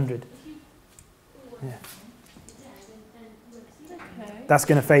ones on 100. Yeah. Okay. That's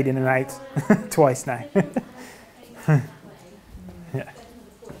going to fade in and out twice now. Yeah.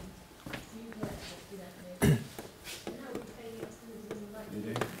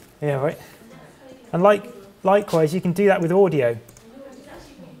 Yeah, right. And likewise, you can do that with audio.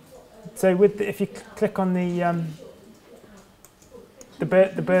 So if you click on the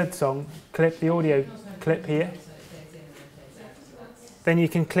bird song clip, the audio clip here, then you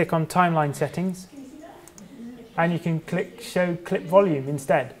can click on timeline settings, and you can click show clip volume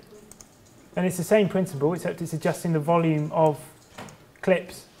instead. And it's the same principle, except it's adjusting the volume of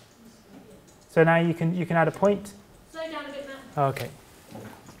clips. So now you can add a point. Slow down a bit, Matt. Oh, okay.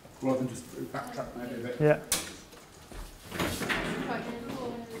 Rather than just backtrack maybe a bit. Yeah.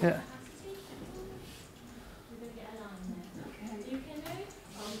 Yeah.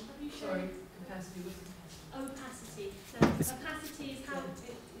 Opacity. So opacity is how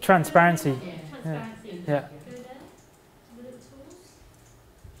Transparency. transparency. Yeah. Go there to the little tools.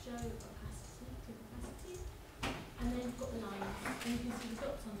 Show opacity. Click opacity. And then you've got the lines. And you can see the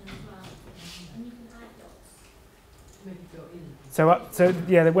dots on them as well. And you can add dots. So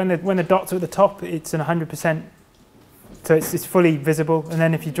yeah, when the dots are at the top, it's an 100%. So it's fully visible, and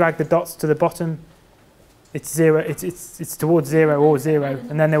then if you drag the dots to the bottom, it's 0. It's towards 0 or 0,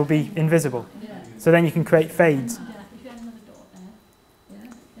 and then they will be invisible. So then you can create fades. If you add another dot there.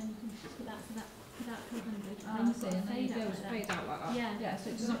 out to 100. I see, and then it goes fade out like that. Yeah. Yeah, so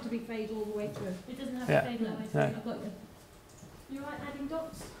it doesn't have to be fade all the way through. It doesn't have Yeah. to fade all the way No. through. I've got you. You right adding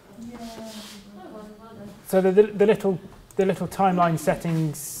dots? Yeah. Oh, well done. So the little timeline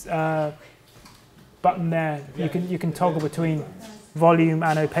settings button there, you can toggle between volume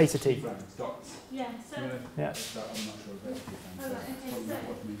and opacity. Dots. Yeah, so... Yeah. That I'm not sure about. Oh,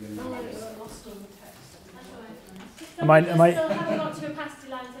 right, okay, so... Lost all the text. That's all right. Am I- Still haven't got to opacity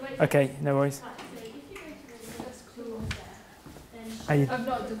line, so wait. Okay, no worries. Right, so if you go to the first clause there, then... Are you- I've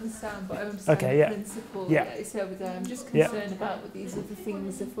not done the sound, but I understand Okay, the yeah. principle. Yeah. It's over there. I'm just Yeah. concerned about what these other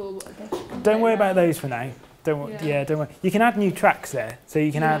things are for. What they should Don't worry convey about those for now. Yeah. Don't worry. You can add new tracks there. So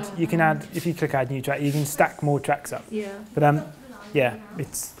you can add if you click add new track, you can stack more tracks up. Yeah. But yeah,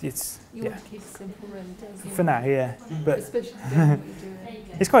 it's You yeah. want to keep it simple, really, don't you? For now, yeah. But Especially if you don't know what you're doing. There you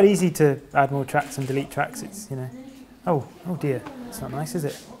go. it's quite easy to add more tracks and delete tracks. It's oh dear, it's not nice, is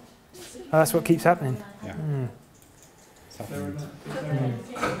it? Oh, that's what keeps happening. Yeah. Mm.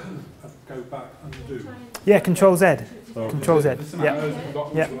 Go back, undo. Yeah, Control Z. Oh, Control Z. Yeah.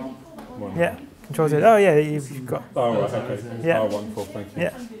 Yeah. Yeah. Control Z. Oh yeah, you've got. Oh, right, okay. Yeah. Oh, wonderful, thank you.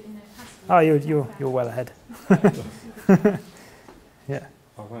 Yeah. Oh, you're well ahead. Yeah.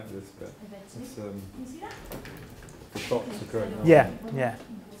 I like this bit. It's, the dots are great. aren't Yeah. Yeah.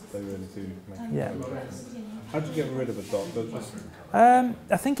 They really do make it. Yeah. How do you get rid of a dot? They're just, I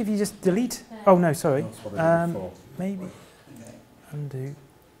think if you just delete. Oh no, sorry. that's what I did before. Maybe undo.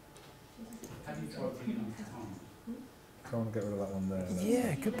 I want to get rid of that one there.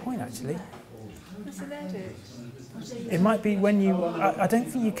 Yeah, good point actually. What's an edit? It might be when you. I don't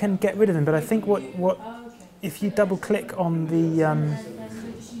think you can get rid of them, but I think what if you double click on the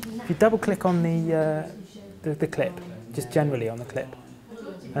the clip, just generally on the clip,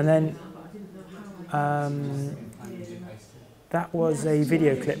 and then that was a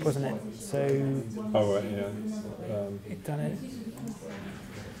video clip, wasn't it? So Oh, right, yeah. it done it.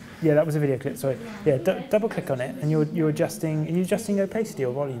 Yeah, that was a video clip. Sorry. Yeah, double click on it, and you're adjusting. Are you adjusting opacity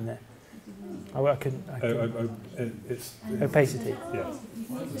or volume there? Oh, I couldn't. It's Opacity. yeah.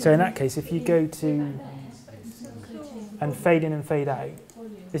 So in that case, if you go to and fade in and fade out,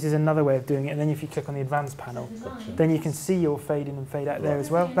 this is another way of doing it. And then if you click on the advanced panel, Gotcha. then you can see your fade in and fade out there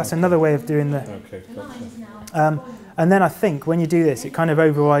as well. That's another way of doing the. Okay, gotcha. And then I think when you do this, it kind of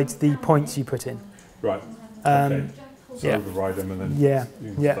overrides the points you put in. Right. Um, Okay. So yeah. override them and then Yeah.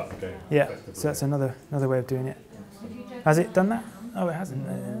 you can Yeah. start again. Yeah. effectively. So that's another way of doing it. Has it done that? Oh, it hasn't.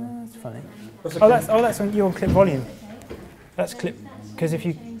 That's funny. What's the That's on your clip volume. That's clip because if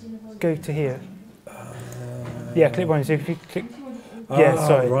you go to here, yeah, clip volume. So if you click, yeah,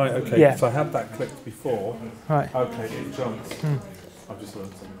 sorry. Right, okay. Yeah. So I had that clicked before. right. Okay, it jumped. Hmm. I've just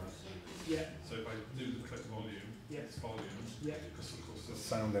learned something. So if I do the clip volume, it's volume, because of course There's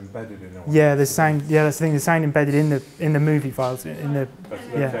sound embedded in it. Yeah, there's sound. Yeah, that's the thing. There's sound embedded in the movie files. In the That's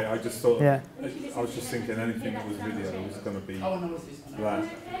yeah. okay. I just thought. Yeah. I was just thinking anything that was video was going to be that.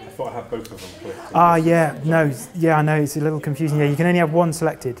 I thought I had both of them clicked. Ah, yeah. No. Yeah, I know. It's a little confusing. Yeah, you can only have one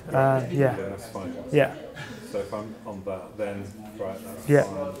selected. Yeah, Yeah. that's fine. Yeah. So if I'm on that, then right, that's Yeah.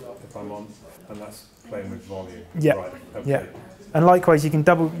 fine. If I'm on, and that's playing with volume. Yeah. Right. Okay. Yeah. And likewise, you can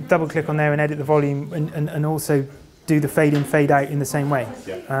double click on there and edit the volume, and also do the fade in, fade out in the same way.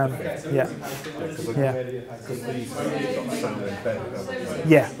 Yeah. Yeah. Because Yeah. these have got sound embedded, haven't they?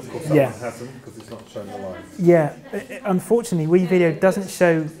 Yeah. Of course, that Yeah. one hasn't because it's not showing the line. Yeah. Unfortunately, WeVideo doesn't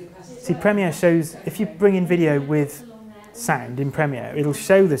show. See, Premiere shows if you bring in video with sound in Premiere, it'll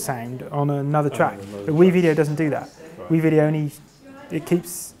show the sound on another track. But WeVideo doesn't do that. Right. WeVideo only it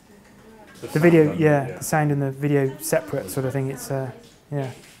keeps the sound video, on, yeah, the sound and the video separate, sort of thing. It's yeah.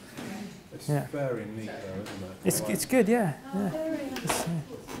 It's Yeah. very neat though, isn't it? It's good, yeah. It's,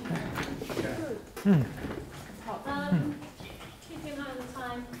 Hmm. Keeping an eye on the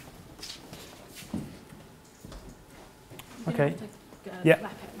time. Okay. Yeah.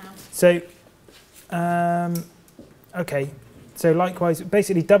 So, okay. So likewise,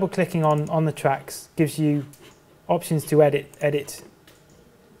 basically double clicking on the tracks gives you options to edit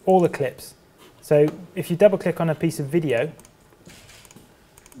all the clips. So if you double click on a piece of video,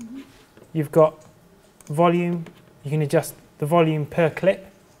 you've got volume. You can adjust the volume per clip.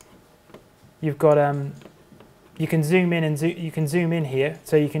 You've got you can zoom in and you can zoom in here.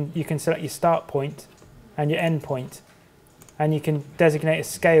 So you can select your start point and your end point, and you can designate a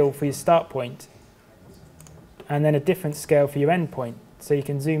scale for your start point, and then a different scale for your end point. So you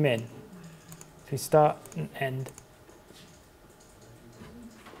can zoom in to start and end.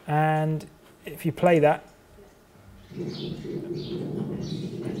 And if you play that,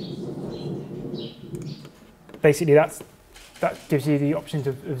 basically that gives you the option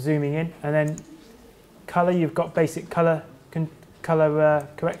of zooming in, and then colour, you've got basic colour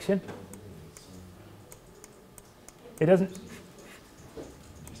correction. It doesn't.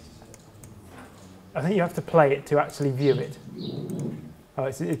 I think you have to play it to actually view it. Oh,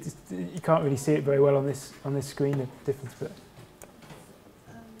 you can't really see it very well on this screen. The difference, but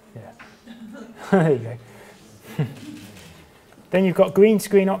yeah. There you go. Then you've got green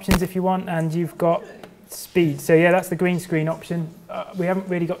screen options if you want, and you've got speed. So yeah, that's the green screen option. We haven't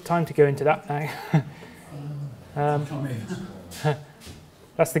really got time to go into that now.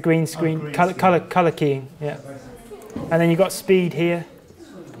 That's the green screen, color keying. Yeah, and then you've got speed here.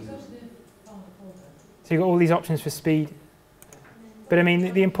 So you've got all these options for speed. But I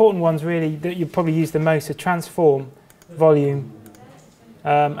mean, the important ones really that you probably use the most are transform, volume,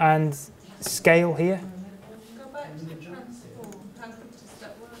 and scale here. Go back to transform. How quick does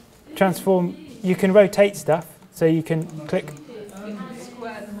that work? Transform, you can rotate stuff, so you can click.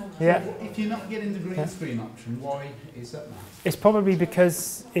 Yeah. If you're not getting the green screen option, why is that now? It's probably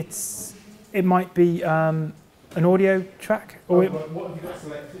because it might be an audio track. Or what have you got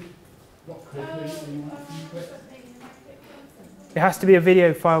selected? What code do you want to click? it has to be a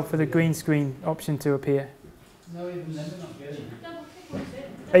video file for the green screen option to appear. No, even then they're not getting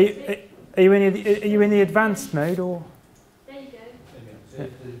it. Are you in the advanced mode or? There you go. Yeah.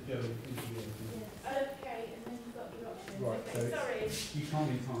 Okay, and then you've got your options. Right, Okay, so sorry. you can't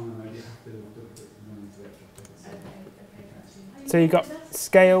be time mode, you have to double click and run into the extra. So you've got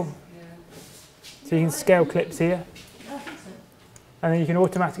scale. So you can scale clips here. And then you can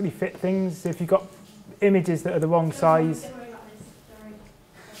automatically fit things. If you've got images that are the wrong size. Don't worry about this.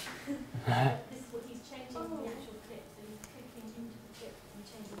 Sorry. This is what he's changing the actual clip, so he's clicking into the clip and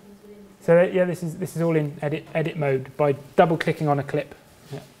changing things within the clip. So yeah, this is all in edit mode by double clicking on a clip.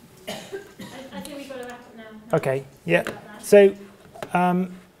 Yeah. I think we've got to wrap up now. Okay. Yeah. So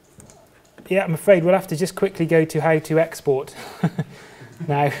yeah, I'm afraid we'll have to just quickly go to how to export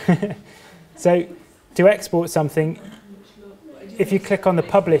now. So to export something, if you click on the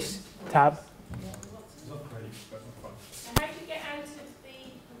Publish tab. How do you get out of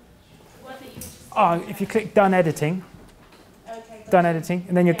the one that you just If you click Done Editing, okay, Done Editing,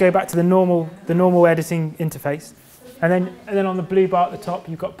 and then you'll go back to the normal editing interface, and then on the blue bar at the top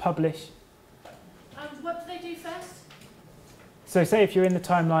you've got Publish. what do they do first? So say if you're in the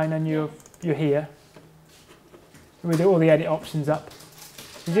timeline and you're here with all the edit options up,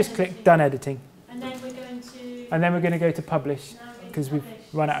 you just click Done Editing, And then we're going to and then we're going to go to Publish now we're going to because we've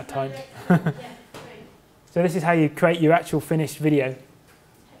publish. run out of time. Yeah, great. So this is how you create your actual finished video.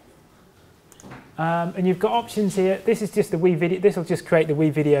 And you've got options here. This is just the WeVideo. This will just create the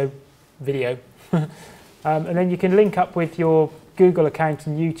WeVideo video. And then you can link up with your Google account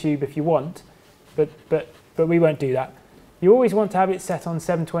and YouTube if you want, but we won't do that. You always want to have it set on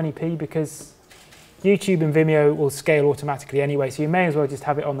 720p because YouTube and Vimeo will scale automatically anyway, so you may as well just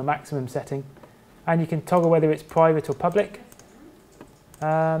have it on the maximum setting. And you can toggle whether it's private or public.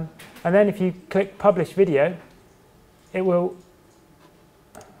 And then if you click Publish Video, it will...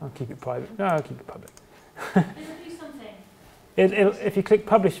 I'll keep it private. No, I'll keep it public. It'll do something. If you click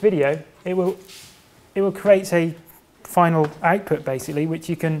Publish Video, it will create a final output basically, which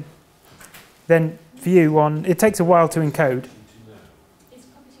you can then view on. It takes a while to encode. It's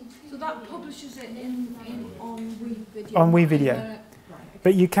publishing So that publishes it on WeVideo. On WeVideo.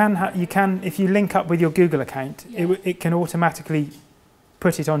 But you can if you link up with your Google account, it can automatically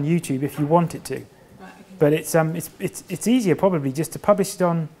put it on YouTube if you want it to. Right, okay. But it's easier probably just to publish it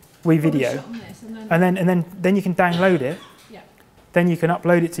on WeVideo, Publish it on this and then you can download it. Yeah. Then you can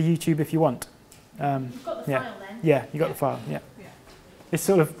upload it to YouTube if you want. You've got the yeah. file then. Yeah, you got the file. Yeah. Yeah. It's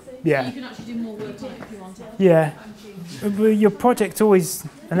sort of So yeah. you can actually do more work on it if you want it. Yeah. Your project always,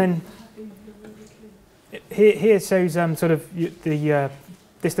 and then here shows sort of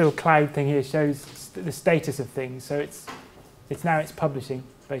this little cloud thing here shows the status of things. So it's now publishing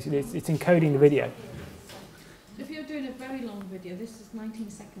basically. It's encoding the video. If you're doing a very long video, this is 19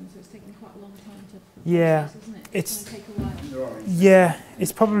 seconds, so it's taking quite a long time to Yeah, process, isn't it? it's going to take a while. yeah.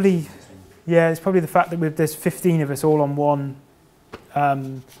 It's probably the fact that there's 15 of us all on one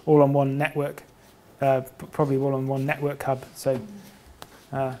network, probably all on one network hub. So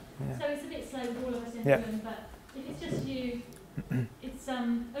yeah. So it's a bit slow with all of us in Yeah. the room, but if it's just you, it's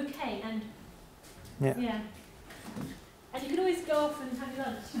okay and Yeah. And you can always go off and have your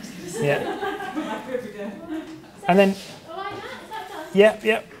lunch. Yeah. And then Oh, like that? Is that done?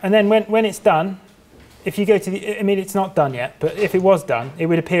 yeah. And then when it's done, if you go to it's not done yet, but if it was done, it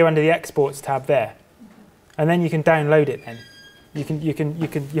would appear under the exports tab there, and then you can download it. Then you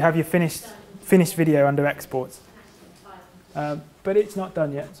have your finished video under exports, but it's not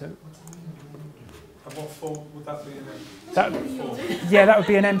done yet. So And what form would that be in? That, yeah, that would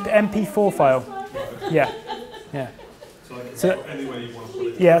be an MP4 file. Yeah, yeah. So any way you want to put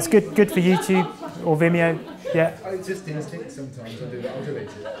it. Yeah, it's good for YouTube or Vimeo. Yeah. It's just instinct sometimes. I do that. I'll delete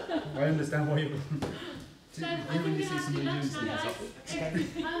it. I understand why you. When you see somebody use these.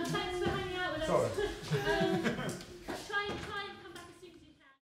 Thanks for hanging out with us. Sorry.